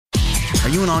Are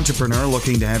you an entrepreneur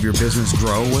looking to have your business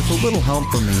grow with a little help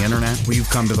from the internet? Well, you've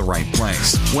come to the right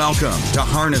place. Welcome to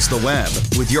Harness the Web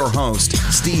with your host,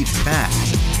 Steve Peck.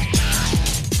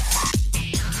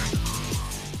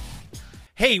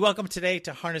 Hey, welcome today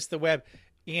to Harness the Web.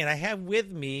 And I have with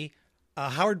me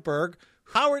Howard Berg.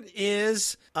 Howard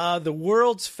is the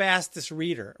world's fastest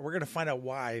reader. We're going to find out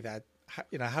why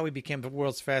how he became the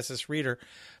world's fastest reader.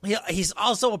 He's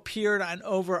also appeared on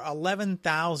over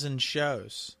 11,000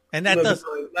 shows. And that does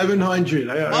 1,100.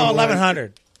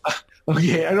 1,100.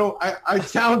 Okay, I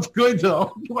sounds good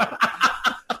though.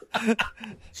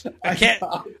 I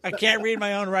can't read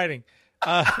my own writing.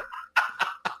 But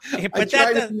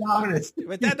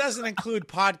that doesn't include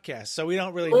podcasts, so we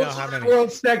don't really know how many.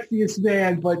 World's sexiest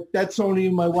man, but that's only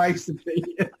in my wife's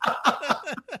opinion.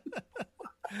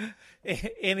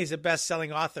 And he's a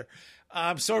best-selling author.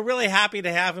 So we're really happy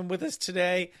to have him with us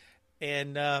today.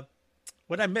 And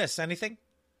what did I miss? Anything?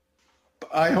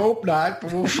 I hope not,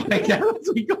 but we'll find out as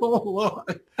we go along.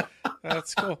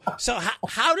 That's cool. So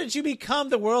how did you become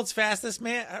the world's fastest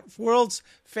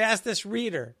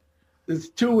reader? There's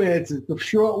two answers. The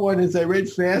short one is I read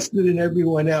faster than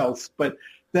everyone else, but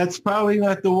that's probably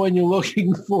not the one you're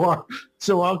looking for.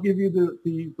 So I'll give you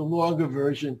the longer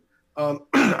version.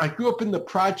 I grew up in the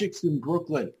projects in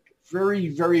Brooklyn. Very,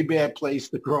 very bad place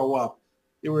to grow up.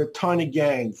 There were a ton of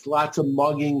gangs, lots of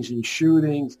muggings and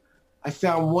shootings. I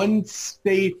found one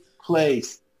safe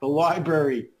place, the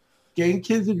library. Gang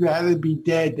kids would rather be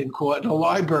dead than caught in a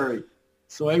library.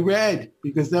 So I read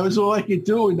because that was all I could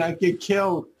do and not get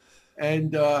killed.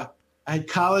 And I had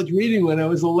college reading when I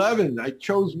was 11. I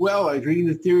chose well. I was reading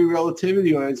the theory of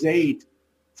relativity when I was 8.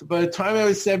 So by the time I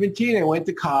was 17, I went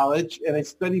to college and I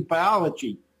studied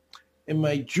biology. In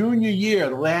my junior year,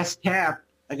 the last half,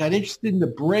 I got interested in the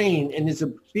brain, and there's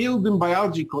a field in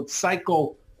biology called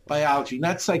psychobiology,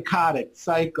 not psychotic,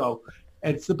 psycho.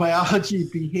 And it's the biology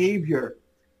of behavior.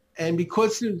 And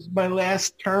because it was my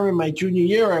last term in my junior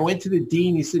year, I went to the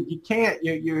dean. He said, you can't.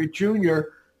 You're a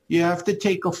junior. You have to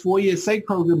take a 4-year psych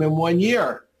program in 1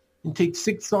 year and take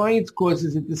 6 science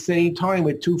courses at the same time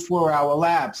with 2 4-hour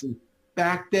labs. And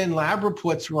back then, lab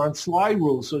reports were on slide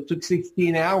rules, so it took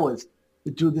 16 hours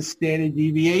to do the standard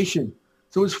deviation.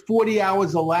 So it was 40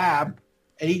 hours a lab,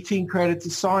 18 credits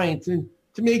of science. And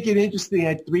to make it interesting, I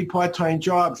had 3 part-time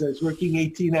jobs. I was working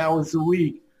 18 hours a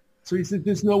week. So he said,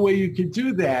 there's no way you could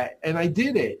do that. And I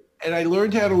did it. And I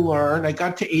learned how to learn. I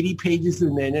got to 80 pages a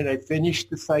minute. I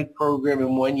finished the psych program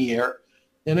in 1 year.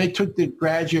 Then I took the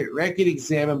graduate record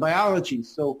exam in biology.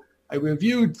 So I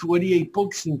reviewed 48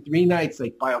 books in 3 nights,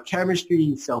 like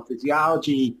biochemistry, cell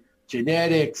physiology,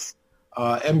 genetics,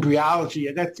 embryology.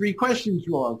 I got 3 questions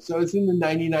wrong. So I was in the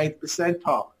 99th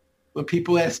percentile. When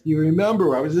people ask, do you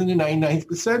remember? I was in the 99th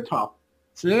percentile.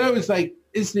 So then I was like,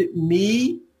 is it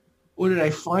me, or did I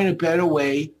find a better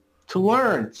way to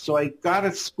learn? So I got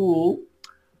a school.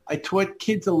 I taught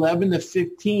kids 11 to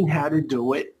 15 how to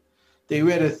do it. They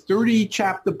read a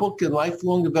 30-chapter book in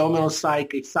lifelong developmental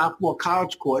psych, a sophomore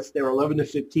college course. They were 11 to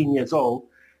 15 years old.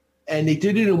 And they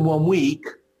did it in 1 week.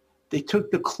 They took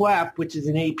the CLEP, which is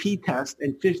an AP test,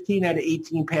 and 15 out of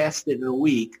 18 passed it in a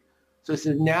week. So I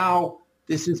said, now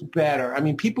this is better. I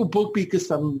mean, people book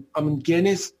because I'm in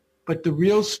Guinness, but the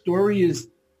real story is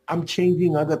I'm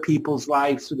changing other people's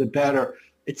lives for the better.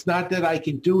 It's not that I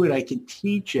can do it, I can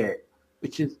teach it,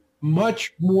 which is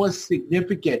much more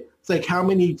significant. It's like how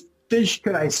many fish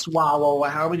could I swallow, or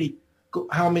how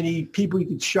many people you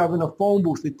could shove in a phone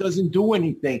booth. It doesn't do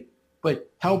anything. But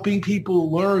helping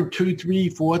people learn 2, 3,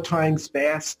 4 times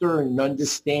faster and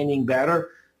understanding better,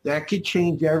 that could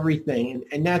change everything.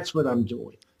 And that's what I'm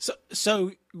doing.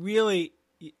 So really,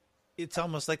 it's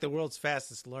almost like the world's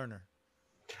fastest learner.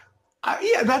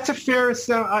 Yeah, that's a fair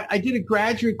assessment. I did a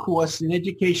graduate course in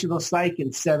educational psych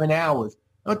in 7 hours.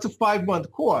 That's a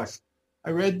 5-month course.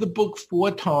 I read the book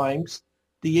 4 times.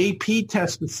 The AP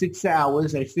test was 6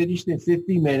 hours. I finished in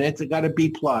 50 minutes. I got a B+.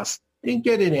 Didn't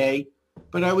get an A,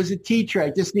 but I was a teacher. I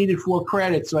just needed 4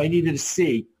 credits, so I needed a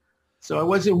C. So I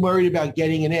wasn't worried about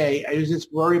getting an A. I was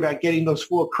just worried about getting those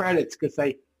 4 credits because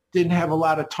I didn't have a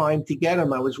lot of time to get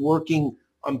them. I was working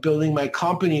on building my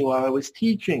company while I was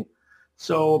teaching.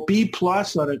 So B+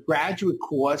 on a graduate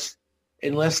course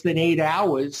in less than 8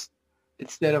 hours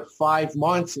instead of 5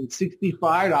 months and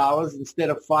 $65 instead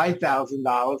of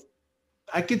 $5,000.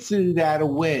 I consider that a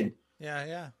win.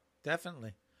 Yeah,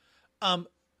 definitely.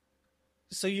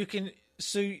 So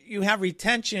you have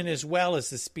retention as well as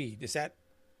the speed. Is that?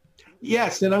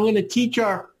 Yes, and I'm going to teach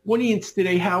our audience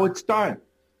today how it's done.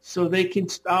 So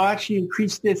I'll actually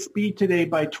increase their speed today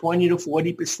by 20 to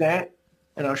 40%,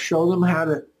 and I'll show them how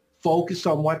to focus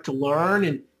on what to learn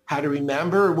and how to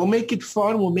remember. We'll make it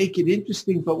fun. We'll make it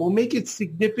interesting, but we'll make it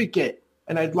significant.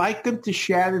 And I'd like them to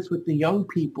share this with the young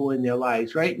people in their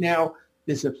lives. Right now,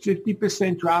 there's a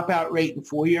 50% dropout rate in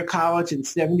 4-year college and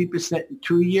 70% in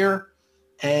 2-year.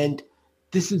 And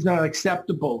this is not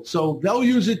acceptable. So they'll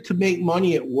use it to make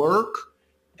money at work,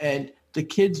 and the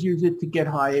kids use it to get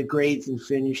higher grades and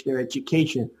finish their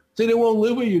education. So they won't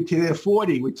live with you till they're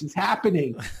 40, which is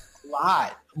happening a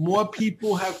lot. More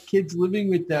people have kids living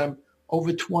with them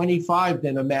over 25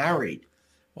 than are married.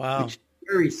 Wow. Which is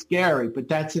very scary, but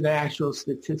that's an actual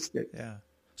statistic. Yeah.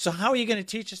 So how are you going to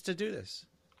teach us to do this?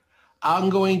 I'm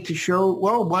going to show,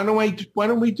 well, why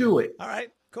don't we do it? All right,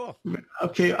 cool.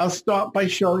 Okay, I'll start by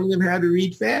showing them how to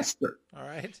read faster. All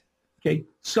right. Okay,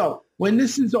 so when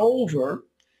this is over,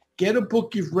 get a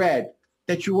book you've read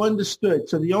that you understood.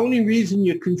 So the only reason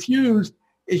you're confused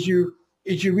is you're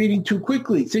reading too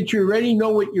quickly. Since you already know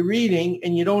what you're reading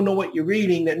and you don't know what you're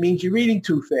reading, that means you're reading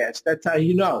too fast. That's how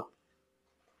you know.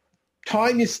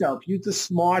 Time yourself. Use a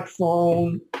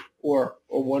smartphone or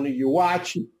one of your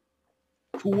watches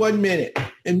for 1 minute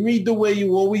and read the way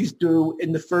you always do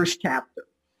in the first chapter.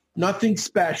 Nothing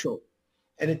special.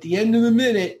 And at the end of the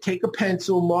minute, take a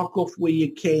pencil, mark off where you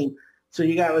came. So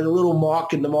you got like a little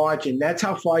mark in the margin. That's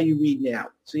how far you read now.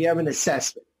 So you have an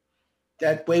assessment.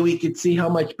 That way we can see how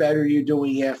much better you're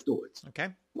doing afterwards. Okay.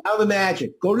 Now the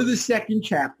magic. Go to the second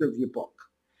chapter of your book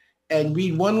and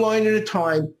read one line at a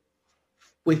time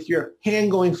with your hand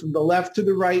going from the left to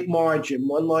the right margin,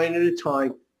 one line at a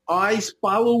time, eyes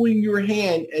following your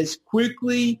hand as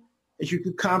quickly as you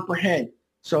can comprehend.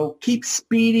 So keep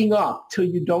speeding up till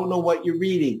you don't know what you're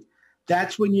reading.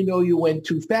 That's when you know you went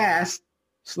too fast.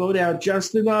 Slow down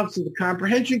just enough so the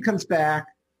comprehension comes back.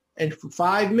 And for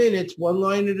 5 minutes, one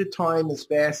line at a time, as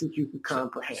fast as you can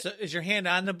comprehend. So is your hand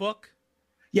on the book?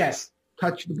 Yes,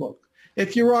 touch the book.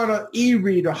 If you're on an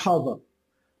e-reader, hover.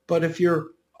 But if you're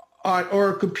on or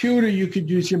a computer, you could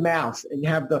use your mouse and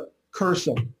have the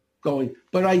cursor going.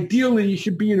 But ideally, you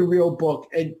should be in a real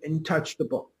book and touch the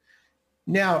book.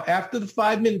 Now, after the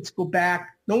 5 minutes, go back.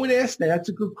 No one asked that. That's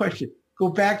a good question. Go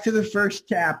back to the first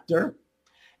chapter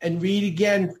and read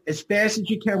again as fast as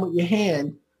you can with your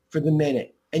hand for the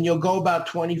minute. And you'll go about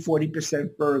 20,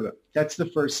 40% further. That's the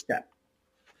first step.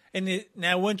 And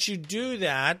now once you do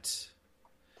that,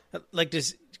 like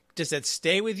does that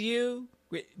stay with you?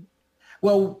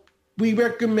 Well, we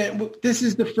recommend, this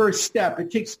is the first step. It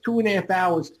takes 2.5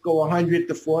 hours to go 100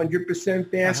 to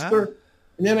 400% faster. Uh-huh.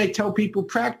 And then I tell people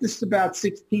practice about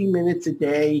 16 minutes a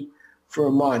day for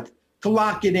a month to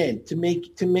lock it in, to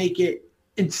make it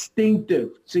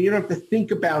instinctive. So you don't have to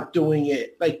think about doing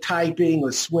it like typing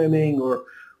or swimming or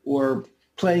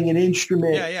playing an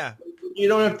instrument. Yeah. You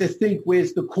don't have to think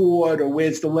where's the chord or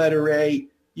where's the letter A.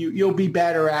 You'll be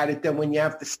better at it than when you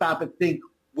have to stop and think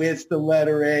where's the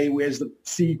letter A, where's the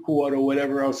C chord or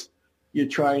whatever else you're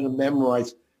trying to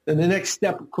memorize. Then the next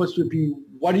step, of course, would be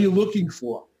what are you looking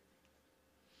for?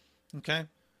 Okay.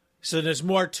 So there's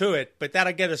more to it, but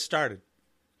that'll get us started.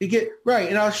 You get right,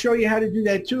 and I'll show you how to do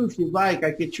that too if you'd like.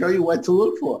 I could show you what to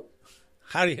look for.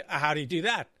 How do you do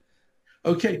that?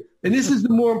 Okay, and this is the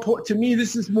more important to me.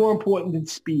 This is more important than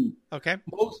speed. Okay.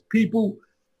 Most people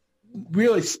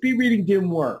really speed reading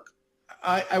didn't work.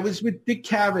 I was with Dick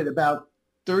Cavett about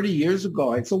 30 years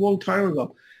ago. It's a long time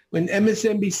ago when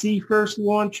MSNBC first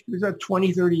launched. It was about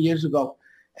 20, 30 years ago,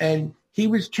 and he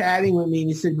was chatting with me, and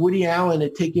he said Woody Allen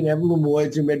had taken Evelyn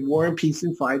Woods and read War and Peace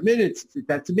in 5 minutes. I said,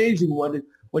 that's amazing. What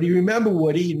do you remember,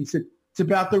 Woody? And he said, it's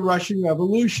about the Russian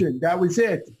Revolution. That was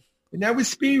it. And that was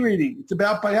speed reading. It's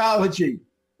about biology.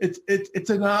 It's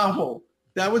a novel.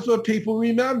 That was what people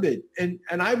remembered. And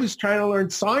I was trying to learn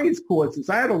science courses.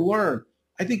 I had to learn.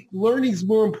 I think learning is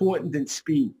more important than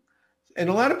speed. And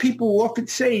a lot of people often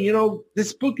say,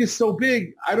 this book is so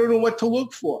big, I don't know what to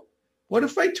look for. What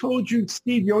if I told you,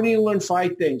 Steve, you only need to learn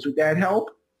 5 things? Would that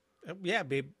help? Yeah,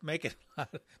 make it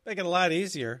a lot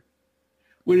easier.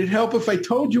 Would it help if I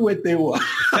told you what they were?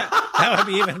 That would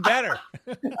be even better.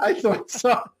 I thought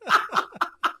so.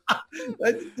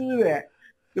 Let's do that.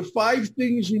 The 5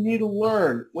 things you need to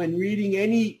learn when reading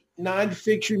any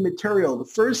nonfiction material. The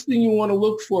first thing you want to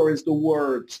look for is the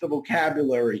words, the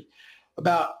vocabulary.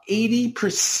 About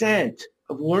 80%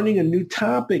 of learning a new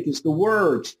topic is the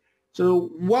words.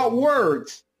 So what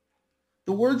words?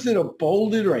 The words that are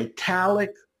bolded or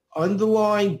italic,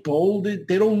 underlined, bolded,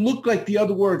 they don't look like the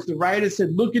other words. The writer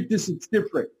said, look at this, it's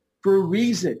different for a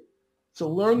reason. So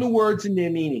learn the words and their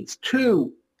meanings.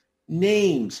 2,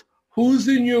 names. Who's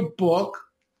in your book?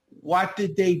 What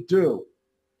did they do?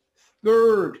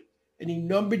 3rd, any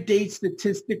number, date,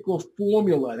 statistic, or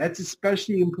formula. That's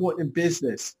especially important in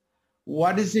business.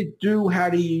 What does it do? How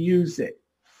do you use it?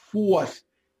 Fourth,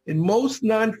 in most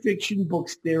nonfiction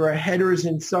books, there are headers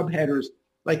and subheaders,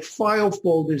 like file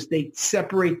folders. They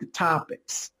separate the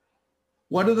topics.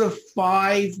 What are the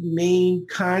 5 main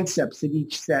concepts in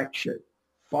each section?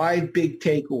 5 big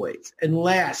takeaways. And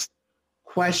last,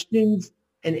 questions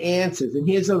and answers. And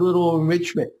here's a little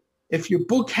enrichment. If your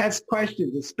book has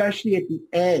questions, especially at the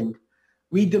end,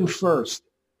 read them first.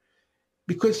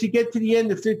 Because you get to the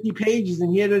end of 50 pages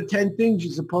and here are the 10 things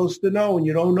you're supposed to know and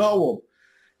you don't know them.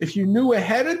 If you knew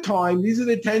ahead of time, these are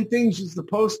the 10 things you're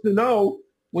supposed to know.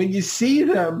 When you see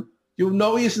them, you'll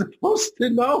know you're supposed to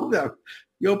know them.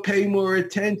 You'll pay more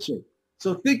attention.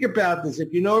 So think about this.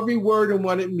 If you know every word and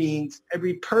what it means,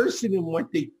 every person and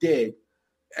what they did,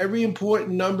 every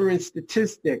important number and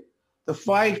statistic, the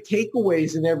 5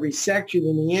 takeaways in every section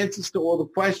and the answers to all the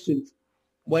questions,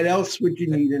 what else would you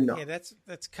need to know? Yeah,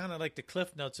 that's kind of like the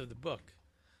cliff notes of the book.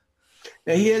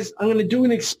 Now I'm going to do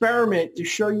an experiment to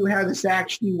show you how this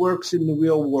actually works in the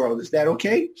real world. Is that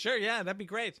okay? Sure, yeah, that'd be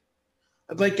great.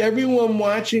 I'd like everyone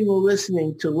watching or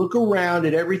listening to look around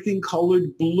at everything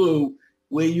colored blue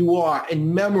where you are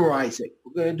and memorize it.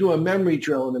 We're going to do a memory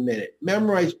drill in a minute.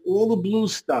 Memorize all the blue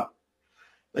stuff,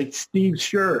 like Steve's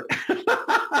shirt.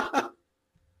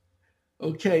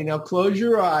 Okay, now close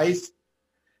your eyes.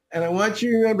 And I want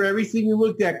you to remember everything you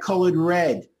looked at colored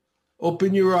red.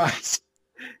 Open your eyes.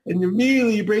 And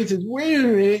immediately your brain says, wait a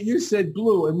minute, you said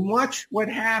blue. And watch what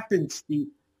happens, Steve.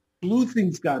 Blue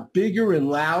things got bigger and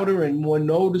louder and more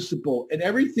noticeable. And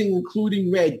everything,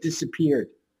 including red, disappeared.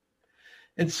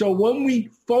 And so when we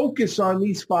focus on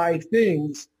these 5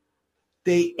 things,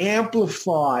 they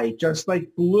amplify just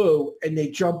like blue and they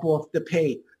jump off the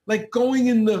page. Like going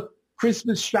in the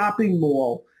Christmas shopping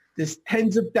mall, there's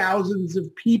tens of thousands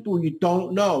of people you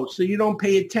don't know, so you don't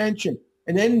pay attention.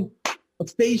 And then a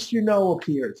face you know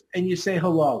appears, and you say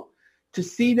hello. To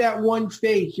see that one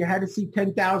face, you had to see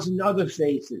 10,000 other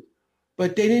faces.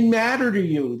 But they didn't matter to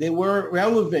you. They weren't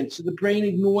relevant, so the brain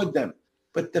ignored them.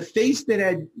 But the face that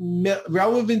had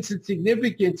relevance and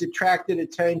significance attracted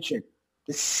attention.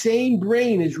 The same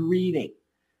brain is reading.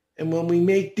 And when we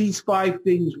make these 5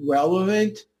 things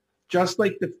relevant, just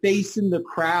like the face in the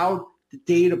crowd, the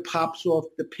data pops off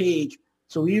the page.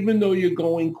 So even though you're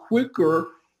going quicker,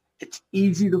 it's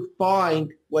easy to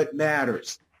find what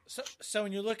matters. So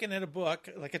when you're looking at a book,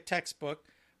 like a textbook,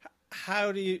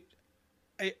 how do you,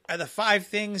 are the 5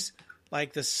 things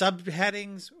like the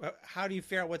subheadings? How do you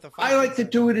figure out what the 5 I like to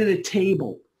do it in a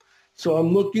table. So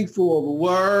I'm looking for the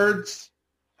words.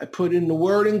 I put in the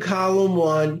word in column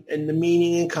 1 and the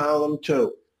meaning in column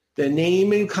 2. The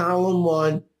name in column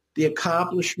 1, the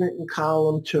accomplishment in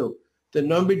column 2. The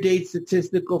number, date,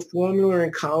 statistical formula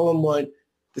in column 1,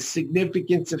 the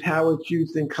significance of how it's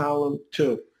used in column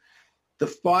 2. The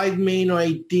 5 main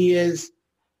ideas,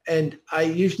 and I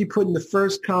usually put in the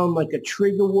first column like a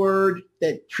trigger word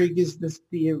that triggers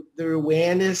the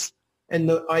awareness, and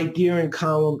the idea in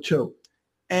column 2.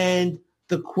 And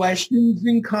the questions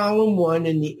in column 1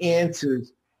 and the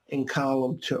answers in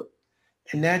column 2.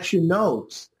 And that's your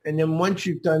notes. And then once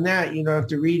you've done that, you don't have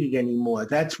to read it anymore.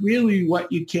 That's really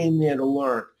what you came there to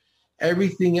learn.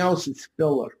 Everything else is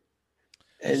filler.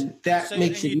 And that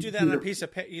makes it easier. You do that on a piece of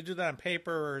you do that on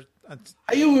paper or on...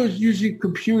 I use a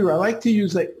computer. I like to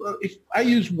use I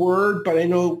use Word, but I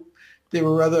know there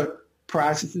are other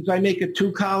processes. I make a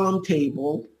 2-column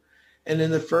table, and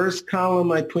in the first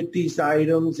column I put these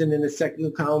items, and in the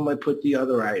second column I put the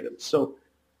other items. So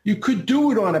you could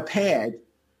do it on a pad,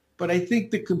 but I think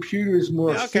the computer is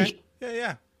more efficient.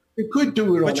 Yeah. You could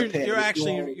do it on a pad.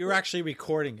 But you're actually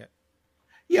recording it.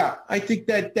 Yeah, I think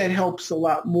that helps a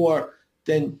lot more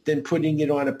than putting it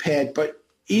on a pad. But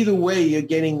either way, you're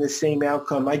getting the same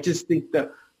outcome. I just think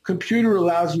the computer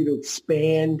allows you to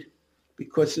expand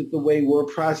because of the way word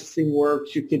processing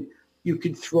works. You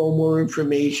can throw more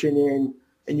information in,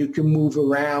 and you can move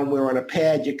around, where on a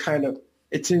pad,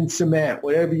 it's in cement.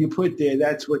 Whatever you put there,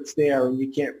 that's what's there, and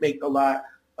you can't make a lot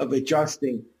of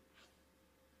adjusting.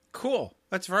 Cool.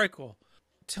 That's very cool.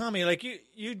 Tell me, like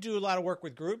you do a lot of work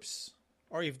with groups,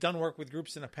 or you've done work with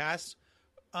groups in the past.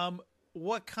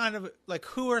 What kind of, like,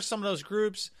 who are some of those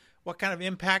groups? What kind of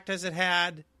impact has it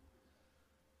had?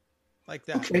 Like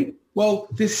that. Okay. Well,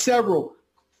 there's several.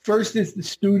 First is the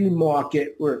student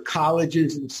market, where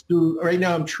colleges and right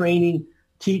now I'm training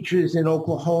teachers in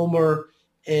Oklahoma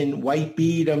and White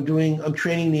Bead. I'm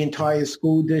training the entire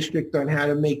school district on how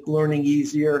to make learning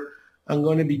easier. I'm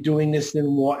going to be doing this in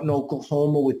Lawton,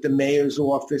 Oklahoma with the mayor's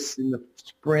office in the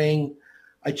spring.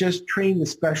 I just trained the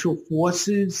Special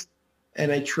Forces, and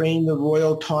I trained the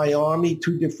Royal Thai Army,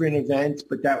 2 different events,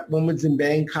 but that one was in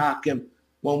Bangkok and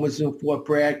one was in Fort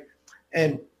Bragg.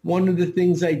 And one of the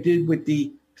things I did with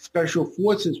the special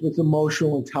forces with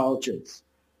emotional intelligence.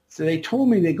 So they told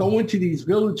me they go into these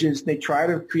villages, they try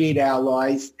to create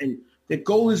allies, and their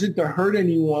goal isn't to hurt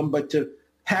anyone, but to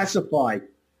pacify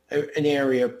an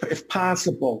area if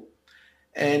possible.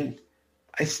 And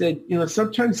I said,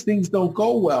 sometimes things don't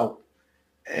go well.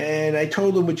 And I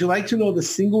told them, would you like to know the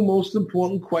single most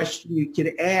important question you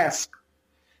could ask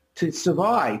to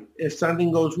survive if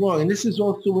something goes wrong? And this is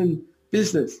also in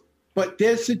business. But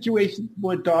their situation is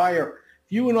more dire.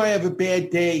 If you and I have a bad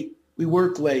day, we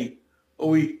work late, or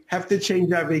we have to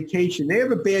change our vacation. They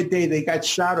have a bad day, they got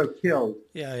shot or killed.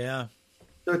 Yeah.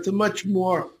 So it's a much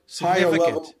more higher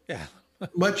level,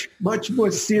 much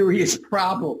more serious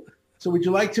problem. So would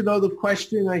you like to know the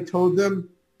question I told them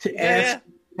to ask?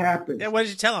 What happened? Yeah, what did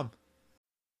you tell them?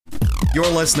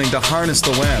 You're listening to Harness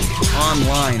the Web,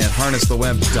 online at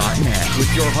harnesstheweb.net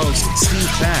with your host,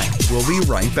 Steve Beck. We'll be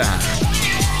right back.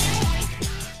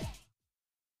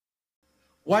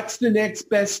 What's the next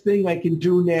best thing I can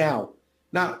do now?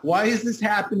 Now, why is this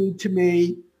happening to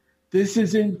me? This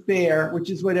isn't fair, which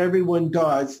is what everyone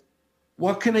does.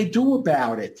 What can I do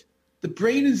about it? The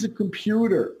brain is a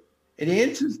computer. It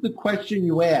answers the question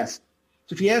you ask.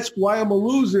 So if you ask why I'm a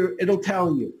loser, it'll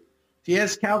tell you. If you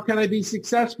ask how can I be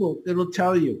successful, it'll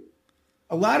tell you.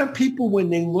 A lot of people, when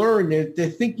they learn, they're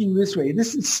thinking this way.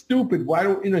 This is stupid. Why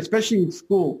don't, especially in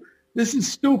school, this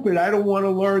is stupid. I don't want to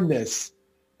learn this.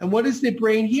 And what is their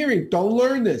brain hearing? Don't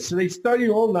learn this. So they study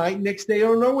all night. Next day, they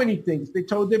don't know anything. They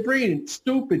told their brain, it's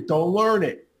stupid. Don't learn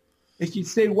it. If you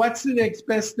say, what's the next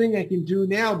best thing I can do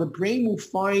now? The brain will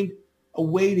find a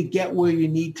way to get where you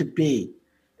need to be.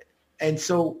 And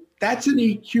so that's an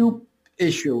EQ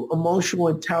issue, emotional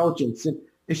intelligence. And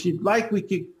if you'd like, we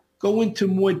could go into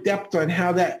more depth on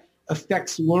how that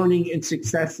affects learning and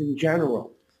success in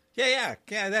general. Yeah,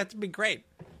 that'd be great.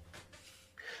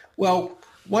 Well,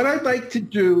 what I'd like to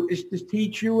do is to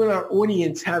teach you and our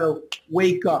audience how to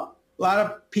wake up. A lot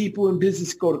of people in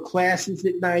business go to classes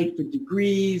at night for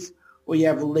degrees, or you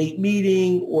have a late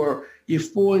meeting, or you're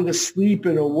falling asleep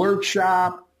in a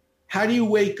workshop. How do you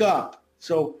wake up?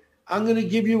 So I'm going to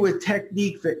give you a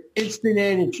technique for instant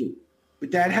energy.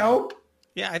 Would that help?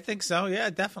 Yeah, I think so. Yeah,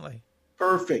 definitely.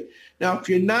 Perfect. Now, if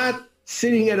you're not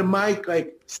sitting at a mic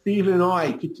like Steve and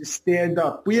I, could you stand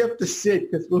up? We have to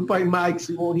sit because we're by mics.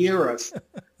 You won't hear us.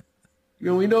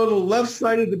 We know the left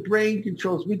side of the brain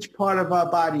controls which part of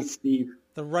our body, Steve?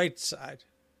 The right side.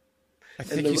 I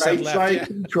think and the you right said left, side yeah.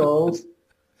 controls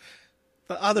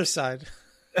the other side.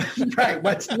 Right,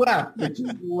 what's left, which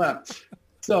is left.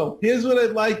 So here's what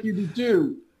I'd like you to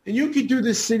do. And you can do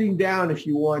this sitting down if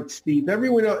you want, Steve.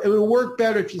 Everyone, it will work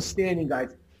better if you're standing,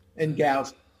 guys and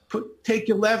gals. Take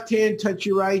your left hand, touch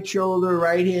your right shoulder,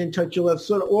 right hand, touch your left.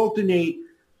 Sort of alternate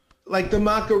like the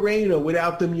Macarena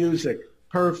without the music.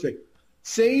 Perfect.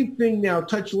 Same thing now.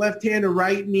 Touch left hand to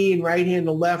right knee and right hand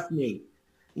to left knee.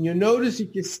 And you'll notice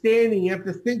if you're standing, you have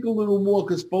to think a little more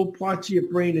because both parts of your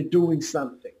brain are doing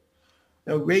something.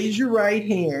 Now raise your right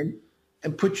hand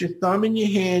and put your thumb in your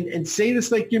hand and say this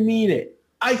like you mean it.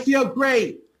 I feel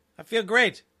great. I feel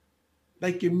great.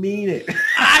 Like you mean it.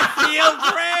 I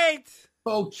feel great.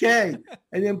 Okay.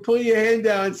 And then pull your hand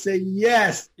down and say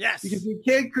yes. Yes. Because you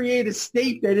can't create a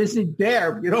state that isn't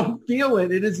there. If you don't feel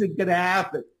it, it isn't going to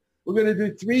happen. We're going to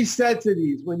do 3 sets of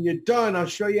these. When you're done, I'll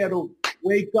show you how to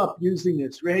wake up using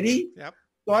this. Ready? Yep.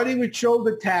 Starting with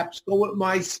shoulder taps, go at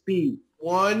my speed.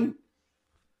 1,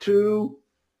 2,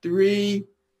 3,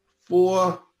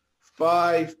 4,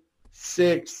 5,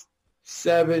 6,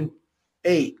 7,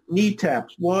 8. Knee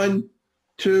taps. 1,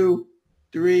 2,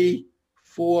 3,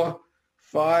 4,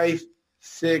 5,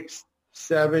 6,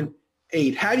 7,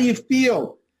 8. How do you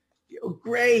feel?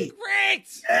 Great. Great.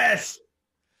 Yes.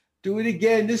 Do it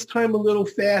again, this time a little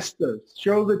faster.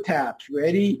 Shoulder taps.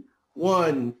 Ready?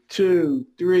 1, 2,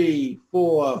 3,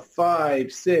 4,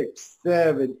 5, 6,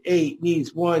 7, 8.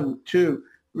 Knees. 1, 2,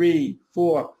 3,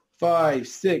 4, 5,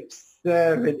 6,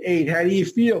 7, 8. How do you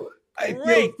feel? I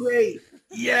feel great.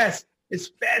 Yes.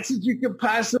 As fast as you can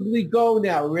possibly go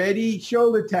now. Ready?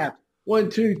 Shoulder taps.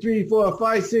 1, 2, 3, 4,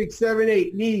 5, 6, 7,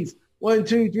 8. Knees. 1,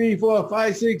 2, 3, 4,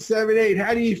 5, 6, 7, 8.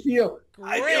 How do you feel? Great.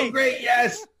 I feel great.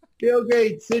 Yes. Feel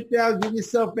great. Sit down. Give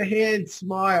yourself a hand.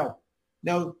 Smile.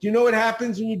 Now, do you know what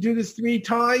happens when you do this 3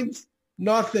 times?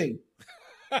 Nothing.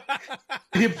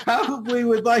 You probably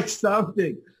would like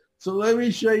something. So let me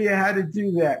show you how to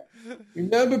do that.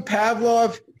 Remember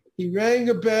Pavlov? He rang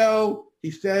a bell.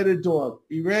 He fed a dog.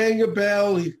 He rang a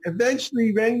bell. He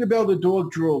eventually rang the bell. The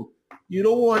dog drooled. You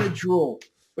don't want to drool,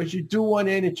 but you do want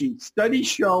energy. Studies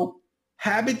show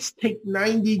habits take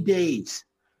 90 days,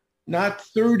 not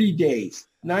 30 days,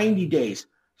 90 days.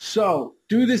 So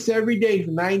do this every day for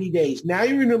 90 days. Now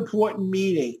you're in an important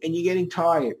meeting and you're getting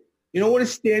tired. You don't want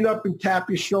to stand up and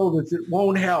tap your shoulders. It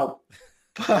won't help.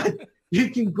 But you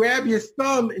can grab your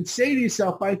thumb and say to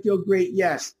yourself, I feel great,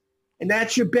 yes. And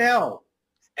that's your bell.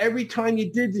 Every time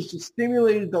you did this, you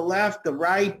stimulated the left, the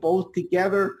right, both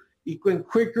together. You went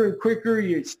quicker and quicker.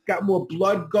 You got more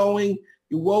blood going.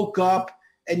 You woke up.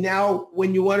 And now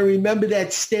when you want to remember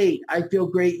that state, I feel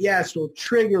great, yes, we'll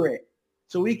trigger it.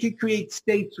 So we can create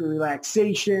states for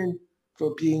relaxation,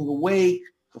 for being awake,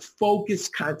 for focus,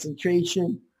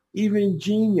 concentration, even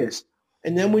genius.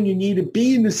 And then when you need to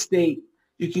be in the state,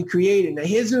 you can create it. Now,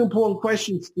 here's an important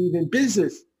question, Steve. In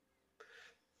business,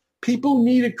 people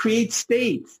need to create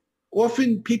states.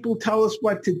 Often people tell us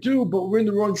what to do, but we're in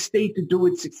the wrong state to do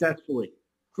it successfully.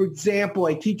 For example,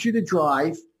 I teach you to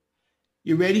drive.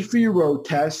 You're ready for your road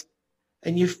test,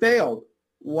 and you failed.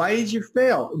 Why did you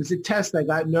fail? It was a test. I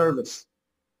got nervous.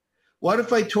 What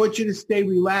if I taught you to stay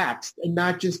relaxed and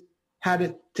not just how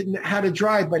to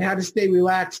drive, but how to stay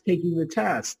relaxed taking the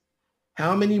test?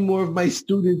 How many more of my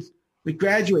students would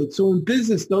graduate? So in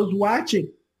business, those watching,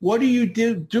 what are you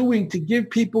doing to give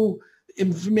people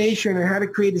information on how to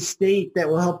create a state that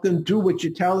will help them do what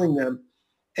you're telling them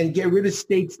and get rid of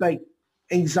states like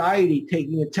anxiety,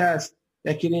 taking a test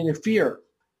that can interfere?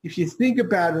 If you think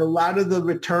about it, a lot of the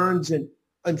returns and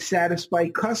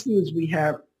unsatisfied customers we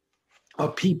have are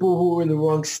people who are in the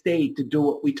wrong state to do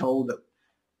what we told them.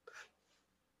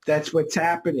 That's what's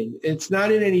happening. It's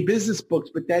not in any business books,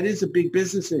 but that is a big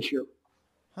business issue.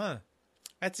 Huh.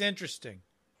 That's interesting.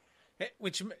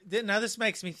 Which now this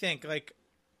makes me think, like,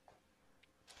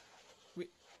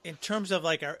 in terms of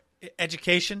like our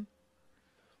education,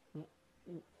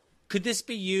 could this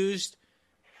be used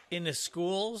in the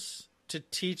schools to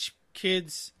teach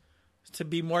kids to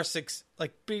be more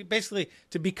basically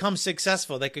to become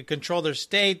successful? They could control their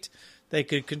state. They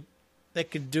could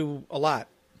do a lot.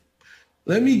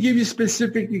 Let me give you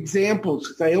specific examples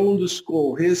because I owned a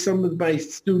school. Here's some of my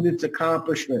students'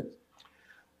 accomplishments.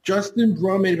 Justin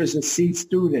Drummond was a C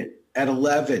student at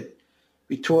 11.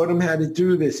 We taught him how to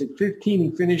do this. At 15, he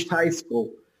finished high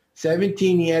school.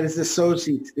 17, he had his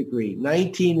associate's degree.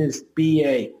 19, his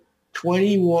BA.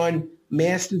 21,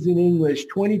 master's in English.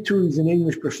 22, he's an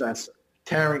English professor,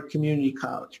 Tarrant Community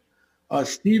College.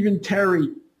 Stephen Terry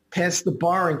passed the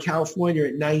bar in California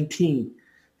at 19.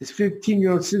 His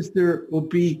 15-year-old sister will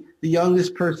be the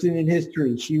youngest person in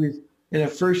history. She was in her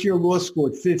first year of law school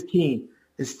at 15.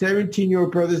 His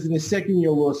 17-year-old brother's in his second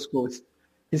year of law school.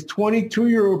 His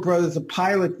 22-year-old brother's a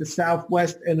pilot for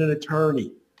Southwest and an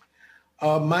attorney.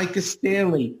 Micah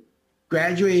Stanley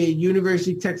graduated at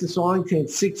University of Texas Arlington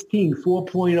at 16,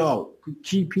 4.0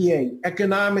 GPA.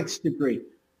 Economics degree,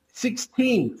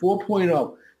 16,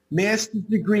 4.0. Master's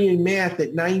degree in math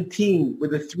at 19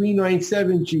 with a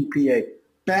 397 GPA.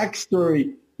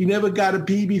 Backstory, he never got a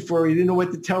B before. He didn't know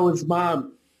what to tell his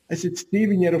mom. I said,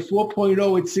 Stephen, you had a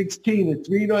 4.0 at 16, a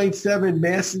 397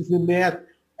 master's in math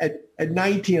at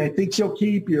 19. I think she'll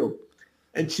keep you.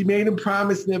 And she made him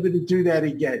promise never to do that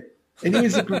again. And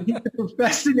he's a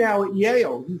professor now at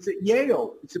Yale. He's at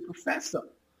Yale. He's a professor.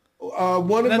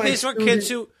 One of my these were kids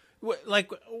who,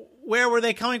 like, where were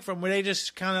they coming from? Were they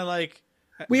just kind of like...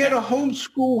 We had a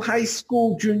homeschool, high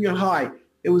school, junior high.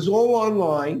 It was all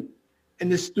online.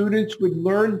 And the students would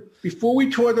learn, before we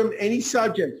taught them any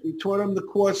subjects, we taught them the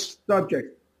core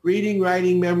subjects, reading,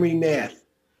 writing, memory, math,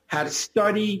 how to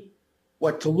study,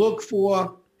 what to look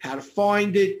for, how to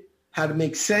find it, how to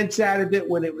make sense out of it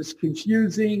when it was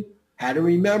confusing, how to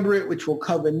remember it, which we'll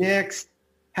cover next,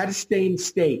 how to stay in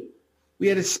state. We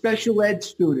had a special ed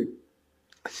student,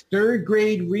 third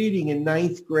grade reading in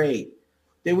ninth grade.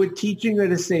 They were teaching her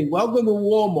to say, welcome to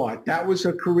Walmart. That was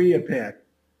her career path.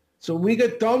 So when we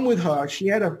got done with her, she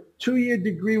had a 2-year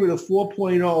degree with a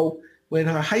 4.0 when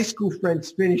her high school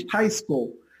friends finished high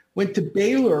school, went to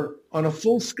Baylor on a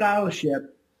full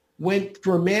scholarship, went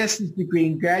for a master's degree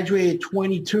and graduated at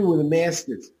 22 with a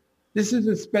master's. This is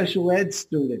a special ed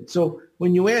student. So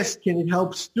when you ask, can it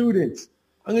help students?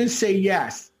 I'm going to say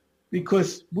yes,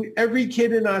 because every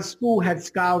kid in our school had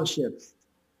scholarships.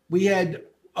 We had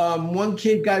one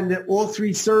kid got into all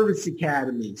 3 service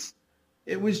academies.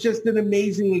 It was just an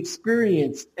amazing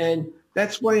experience. And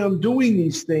that's why I'm doing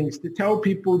these things, to tell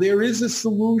people there is a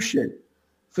solution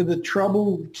for the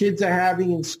trouble kids are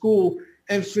having in school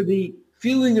and for the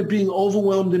feeling of being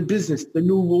overwhelmed in business, the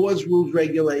new laws, rules,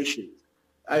 regulations.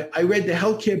 I read the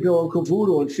healthcare bill on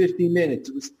Cavuto in 50 minutes.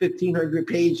 It was 1,500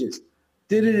 pages.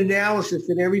 Did an analysis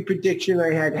and every prediction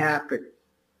I had happened.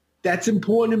 That's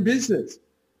important in business.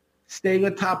 Staying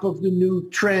on top of the new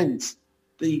trends,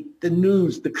 the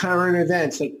news, the current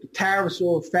events, like the tariffs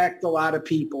will affect a lot of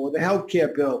people, or the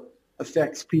healthcare bill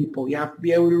affects people. You have to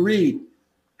be able to read,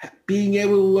 being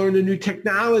able to learn the new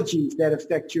technologies that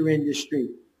affect your industry.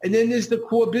 And then there's the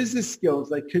core business skills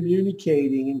like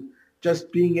communicating and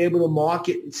just being able to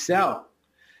market and sell.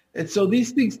 And so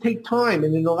these things take time.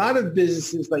 And in a lot of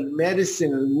businesses like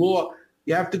medicine and law,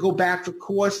 you have to go back for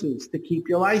courses to keep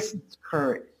your license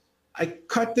current. I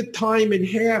cut the time in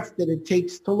half that it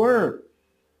takes to learn.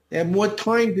 They have more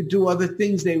time to do other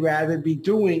things they'd rather be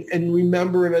doing and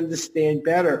remember and understand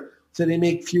better, so they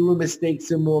make fewer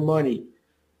mistakes and more money.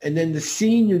 And then the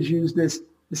seniors use this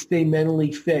to stay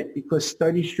mentally fit, because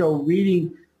studies show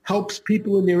reading helps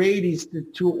people in their 80s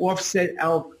to offset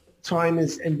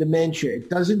Alzheimer's and dementia. It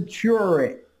doesn't cure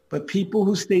it, but people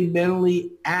who stay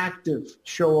mentally active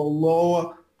show a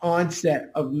lower onset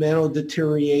of mental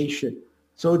deterioration.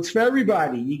 So it's for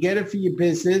everybody. You get it for your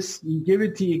business. You give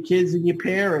it to your kids and your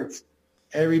parents.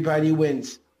 Everybody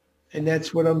wins. And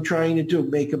that's what I'm trying to do,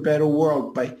 make a better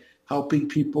world by helping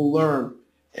people learn.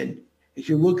 And if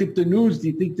you look at the news, do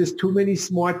you think there's too many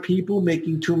smart people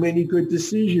making too many good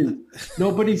decisions?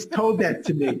 Nobody's told that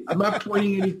to me. I'm not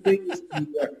pointing any fingers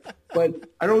either, but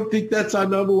I don't think that's our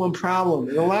number one problem.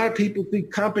 And a lot of people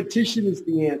think competition is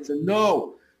the answer.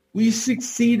 No, we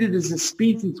succeeded as a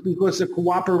species because of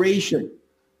cooperation.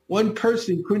 One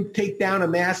person couldn't take down a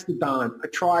mastodon. A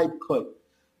tribe could.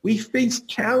 We face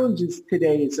challenges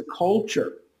today as a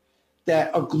culture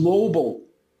that are global,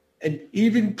 and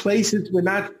even places we're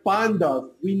not fond of,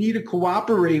 we need to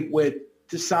cooperate with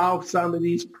to solve some of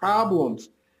these problems.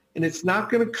 And it's not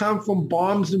going to come from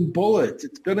bombs and bullets.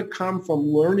 It's going to come from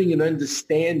learning and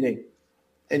understanding.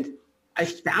 And I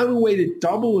found a way to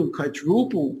double and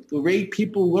quadruple the rate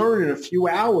people learn in a few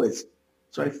hours.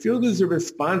 So I feel there's a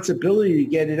responsibility to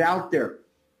get it out there,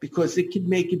 because it can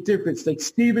make a difference. Like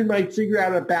Stephen might figure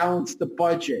out how to balance the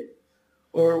budget.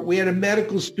 Or we had a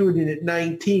medical student at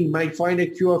 19 might find a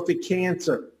cure for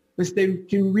cancer, because they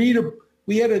can read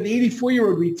we had an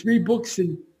 84-year-old read 3 books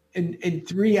in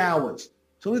 3 hours.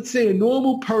 So let's say a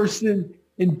normal person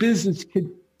in business could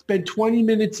spend 20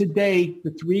 minutes a day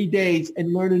for 3 days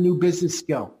and learn a new business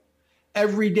skill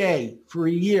every day for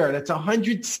a year. That's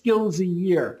 100 skills a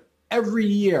year, every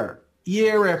year,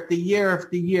 year after year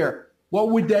after year.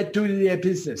 What would that do to their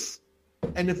business?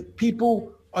 And if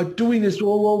people are doing this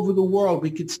all over the world,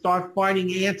 we could start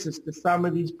finding answers to some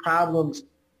of these problems,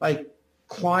 like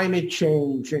climate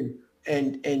change and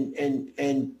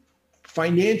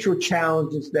financial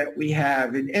challenges that we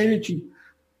have, and energy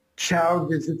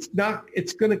challenges.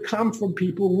 It's going to come from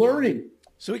people learning.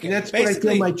 So we can, and that's what I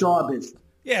feel my job is.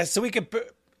 Yeah. So you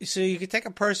could take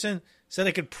a person so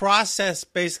they could process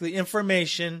basically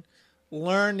information,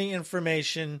 learn the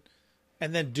information,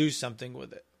 and then do something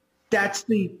with it. That's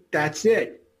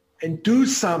it. And do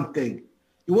something.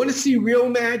 You want to see real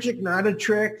magic, not a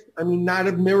trick? I mean, not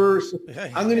a mirror.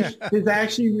 There's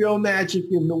actually real magic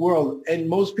in the world, and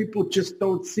most people just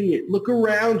don't see it. Look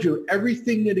around you.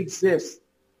 Everything that exists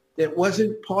that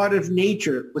wasn't part of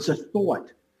nature was a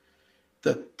thought.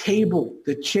 The table,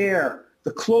 the chair,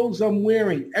 the clothes I'm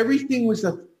wearing, everything was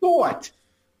a thought,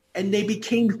 and they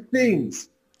became things.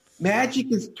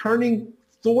 Magic is turning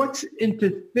thoughts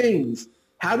into things.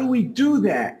 How do we do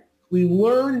that? We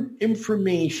learn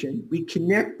information, we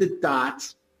connect the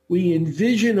dots, we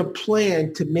envision a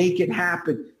plan to make it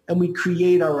happen, and we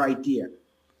create our idea.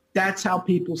 That's how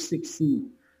people succeed.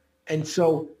 And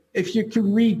so if you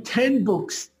can read 10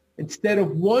 books instead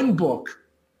of 1 book,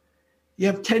 you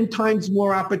have 10 times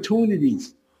more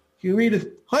opportunities. If you read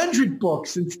 100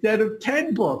 books instead of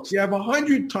 10 books, you have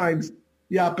 100 times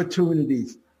the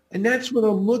opportunities. And that's what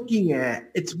I'm looking at.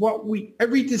 It's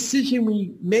every decision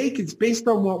we make is based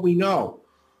on what we know.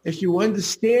 If you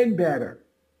understand better,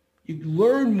 you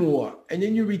learn more, and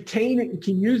then you retain it and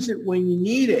can use it when you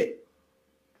need it.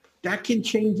 That can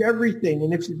change everything.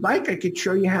 And if you'd like, I could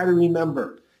show you how to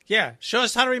remember. Yeah, show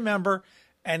us how to remember,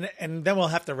 and then we'll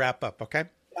have to wrap up, okay?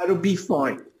 That'll be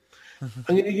fine. I'm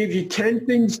going to give you 10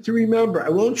 things to remember. I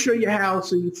won't show you how,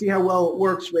 so you can see how well it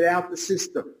works without the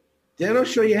system. Then I'll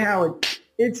show you how it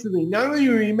instantly. Not only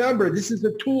you remember, this is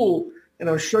a tool, and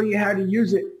I'll show you how to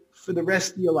use it for the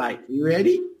rest of your life. Are you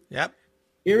ready? Yep.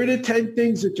 Here are the 10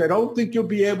 things which I don't think you'll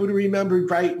be able to remember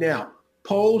right now.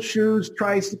 Pole, shoes,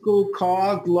 tricycle,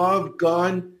 car, glove,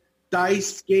 gun,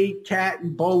 dice, skate, cat,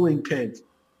 and bowling pins.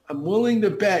 I'm willing to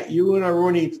bet you and our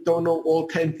audience don't know all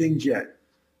 10 things yet.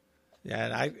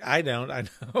 Yeah, I don't. I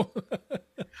know.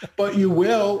 But you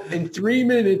will. In 3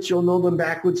 minutes, you'll know them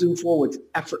backwards and forwards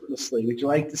effortlessly. Would you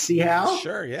like to see how?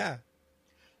 Sure, yeah.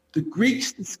 The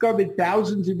Greeks discovered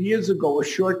thousands of years ago a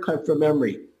shortcut for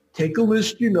memory. Take a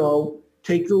list you know,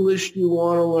 take the list you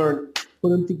want to learn, put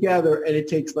them together, and it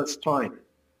takes less time.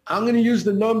 I'm going to use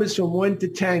the numbers from 1 to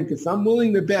 10 because I'm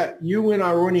willing to bet you and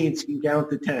our audience can count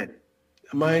to 10.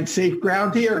 Am I on safe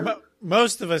ground here?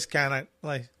 Most of us kind of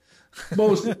like.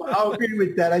 I'll agree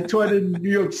with that. I taught in New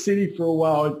York City for a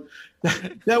while.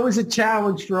 That was a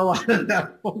challenge for a lot of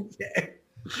them. Okay.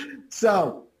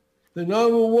 So the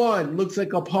number 1 looks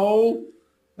like a pole,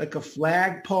 like a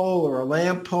flag pole or a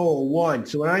lamp pole, 1.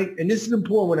 So and this is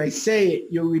important, when I say it,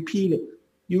 you'll repeat it.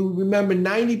 You remember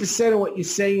 90% of what you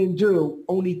say and do,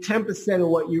 only 10% of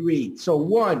what you read. So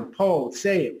 1, pole,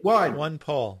 say it. 1. 1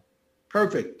 pole.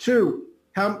 Perfect. 2,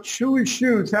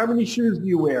 shoes. How many shoes do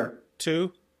you wear?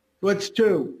 2. What's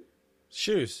 2?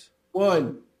 Shoes.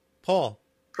 1. Pole.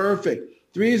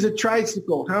 Perfect. 3 is a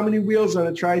tricycle. How many wheels on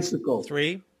a tricycle?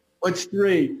 3. What's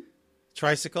 3?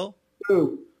 Tricycle.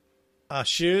 2.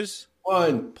 Shoes.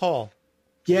 1. Pole.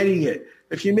 Getting it.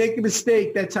 If you make a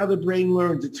mistake, that's how the brain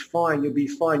learns. It's fine. You'll be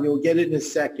fine. You'll get it in a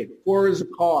second. 4 is a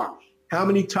car. How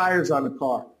many tires on a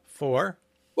car? 4.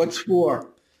 What's 4?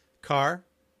 Car.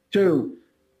 2.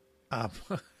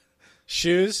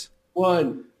 Shoes.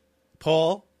 1.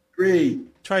 Pole. 3.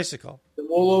 Tricycle.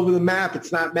 All over the map.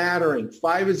 It's not mattering.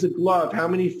 5 is a glove. How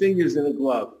many fingers in a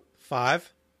glove?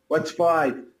 5. What's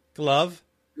 5? Glove.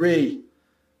 3.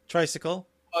 Tricycle.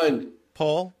 1.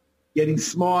 Pole. Getting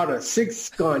smarter. 6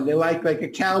 gun. They like a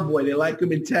cowboy. They like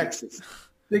them in Texas.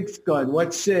 6 gun.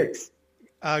 What's 6?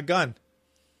 Gun.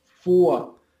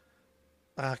 4.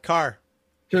 Car.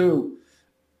 2.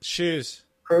 Shoes.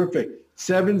 Perfect.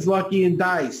 7's lucky in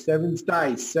dice. 7's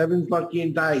dice. 7's lucky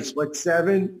in dice. What's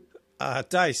 7?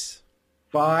 Dice.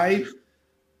 5.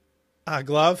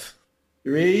 Glove.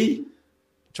 3.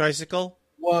 Tricycle.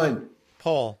 1.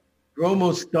 Pole. You're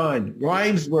almost done.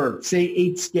 Rhymes work. Say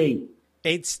 8 skate.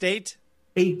 8 state.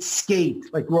 8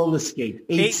 skate, like roller skate.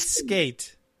 8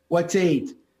 skate. What's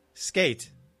 8?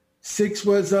 Skate. 6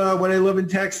 was when I live in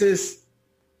Texas.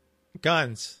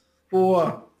 Guns.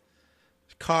 4.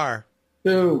 Car.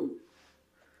 2.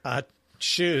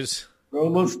 Shoes. We're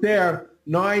almost there.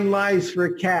 9 lives for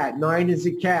a cat. 9 is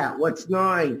a cat. What's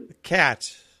 9?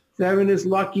 Cat. 7 is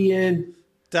lucky in.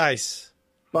 Dice.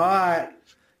 5.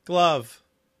 Glove.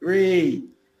 3.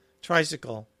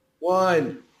 Tricycle.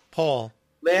 1. Pole.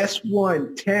 Last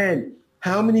one. 10.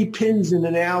 How many pins in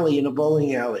an alley, in a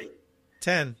bowling alley?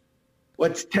 10.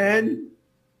 What's 10?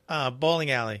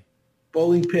 Bowling alley.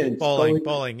 Bowling pins.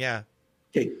 Bowling, yeah.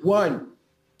 Okay. 1.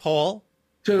 Pole.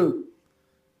 2.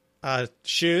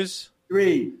 Shoes.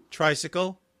 3.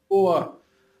 Tricycle. 4.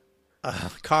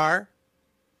 Car.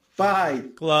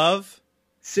 5. Glove.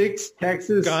 6.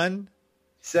 Texas. Gun.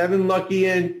 7. Lucky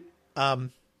in.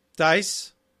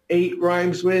 Dice. 8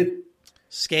 rhymes with.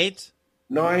 Skate.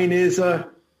 9 is a.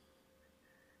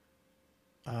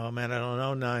 Oh man, I don't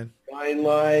know. 9. 9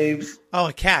 lives. Oh,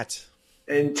 a cat.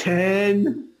 And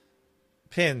 10.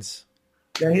 Pins.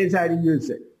 Now here's how to use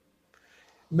it.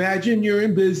 Imagine you're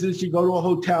in business, you go to a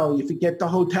hotel, you forget the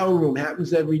hotel room,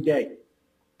 happens every day.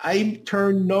 I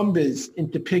turn numbers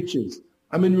into pictures.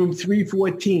 I'm in room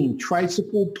 314,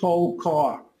 tricycle, pole,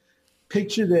 car.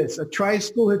 Picture this, a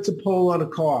tricycle hits a pole on a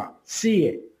car. See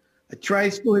it. A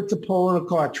tricycle hits a pole on a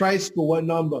car. Tricycle, what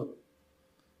number?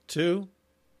 2.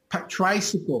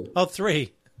 Tricycle. Oh,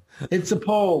 3. Hits a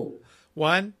pole.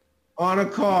 1. On a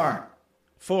car.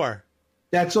 4.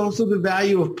 That's also the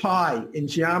value of pi in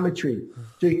geometry.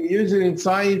 So you can use it in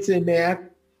science and math.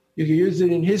 You can use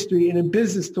it in history and in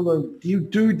business to learn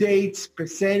due dates,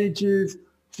 percentages,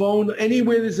 phone,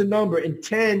 anywhere there's a number. And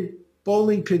 10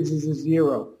 bowling pins is a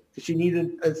 0 because you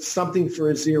need something for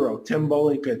a 0, 10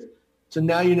 bowling pins. So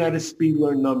now you know how to speed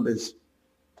learn numbers.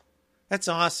 That's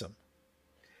awesome.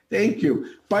 Thank you.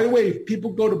 By the way, if people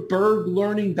go to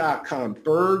berglearning.com,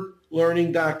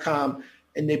 berglearning.com,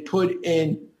 and they put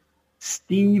in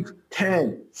Steve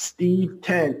 10.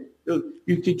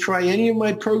 You could try any of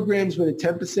my programs with a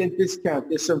 10% discount.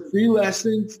 There's some free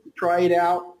lessons to try it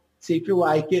out, see if you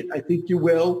like it. I think you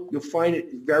will. You'll find it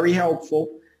very helpful.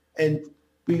 And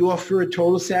we offer a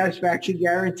total satisfaction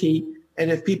guarantee.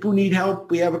 And if people need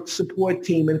help, we have a support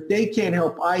team. And if they can't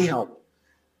help, I help.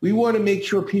 We want to make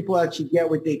sure people actually get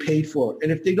what they paid for.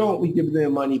 And if they don't, we give them their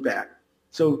money back.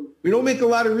 So we don't make a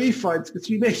lot of refunds because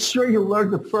we make sure you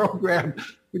learn the program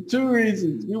for 2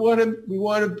 reasons. We want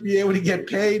to be able to get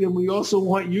paid, and we also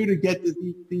want you to get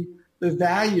the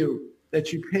value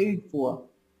that you paid for.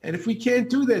 And if we can't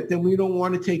do that, then we don't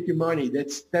want to take your money. I'm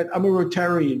a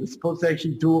Rotarian. We're supposed to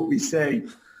actually do what we say.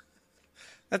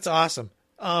 That's awesome.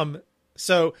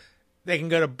 So they can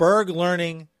go to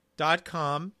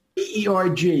berglearning.com.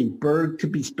 BERG. Berg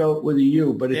could be spelled with a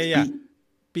U, but it's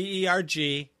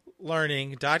BERG.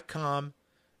 berglearning.com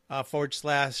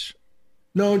 /.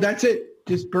 No, that's it.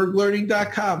 Just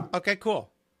berglearning.com. Okay, cool.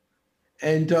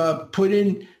 And put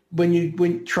in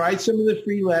try some of the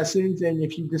free lessons, and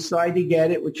if you decide to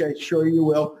get it, which I'm sure you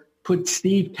will, put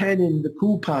Steve 10 in the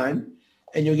coupon,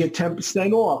 and you'll get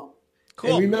 10% off.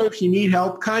 Cool. And remember, if you need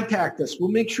help, contact us. We'll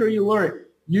make sure you learn.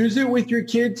 Use it with your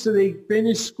kids so they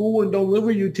finish school and don't live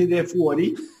with you till they're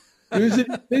 40. Use it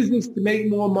in business to make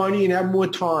more money and have more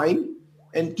time.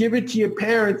 And give it to your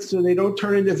parents so they don't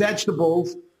turn into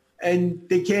vegetables and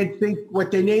they can't think what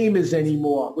their name is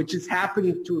anymore, which is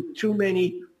happening to too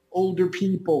many older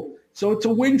people. So it's a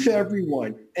win for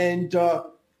everyone. And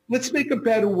let's make a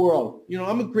better world. You know,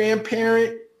 I'm a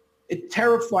grandparent. It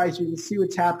terrifies me to see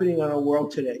what's happening in our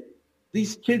world today.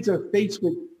 These kids are faced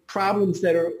with problems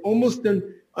that are almost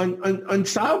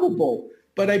unsolvable.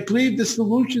 But I believe the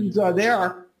solutions are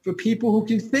there for people who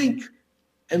can think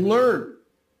and learn.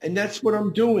 And that's what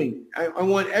I'm doing. I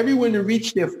want everyone to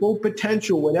reach their full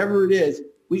potential, whatever it is.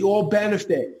 We all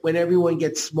benefit when everyone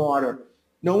gets smarter.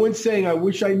 No one's saying, I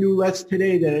wish I knew less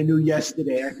today than I knew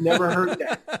yesterday. I've never heard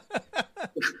that.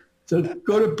 So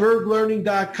go to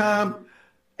berglearning.com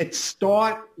and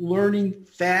start learning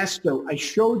faster. I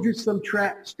showed you some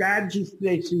strategies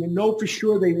today so you know for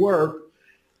sure they work.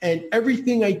 And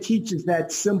everything I teach is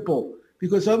that simple,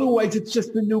 because otherwise it's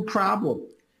just a new problem.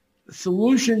 The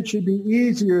solution should be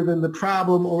easier than the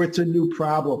problem, or it's a new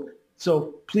problem.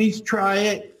 So please try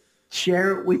it.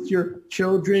 Share it with your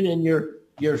children and your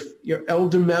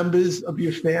elder members of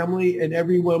your family, and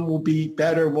everyone will be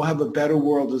better. We'll have a better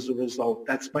world as a result.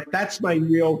 That's my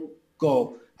real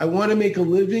goal. I want to make a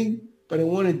living, but I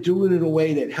want to do it in a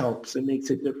way that helps and makes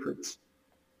a difference.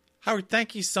 Howard,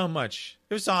 thank you so much.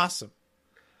 It was awesome.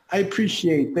 I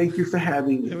appreciate it. Thank you for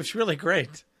having me. It was really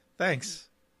great. Thanks.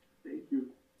 Thank you.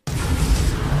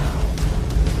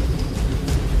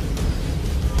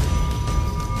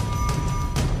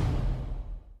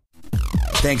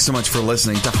 Thanks so much for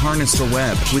listening to Harness the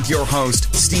Web with your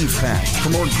host, Steve Peck.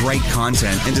 For more great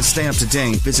content and to stay up to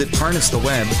date, visit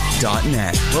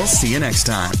harnesstheweb.net. We'll see you next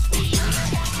time.